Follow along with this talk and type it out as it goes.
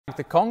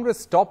The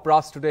Congress top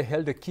brass today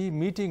held a key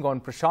meeting on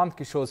Prashant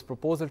Kishor's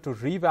proposal to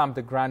revamp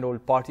the grand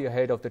old party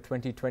ahead of the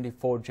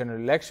 2024 general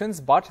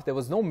elections, but there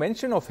was no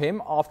mention of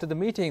him after the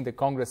meeting. The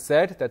Congress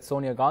said that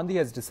Sonia Gandhi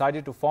has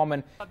decided to form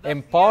an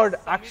Empowered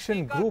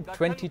Action Group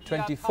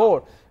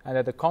 2024 and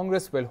that the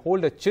Congress will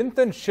hold a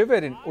Chintan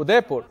Shivir in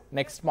Udaipur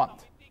next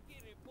month.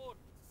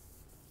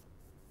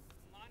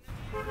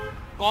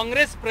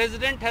 Congress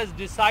President has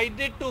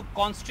decided to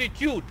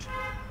constitute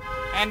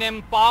an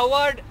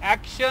Empowered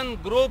Action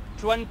Group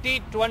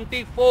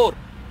 2024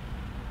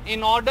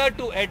 in order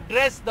to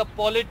address the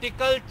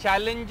political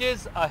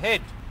challenges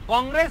ahead.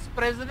 Congress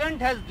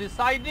President has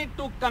decided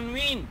to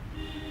convene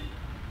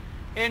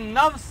a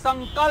Nav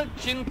Sankalp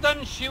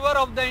Chintan Shivir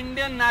of the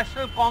Indian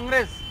National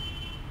Congress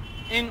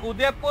in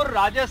Udaipur,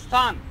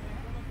 Rajasthan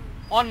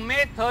on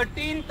May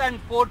 13th and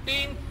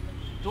 14th,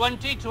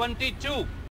 2022.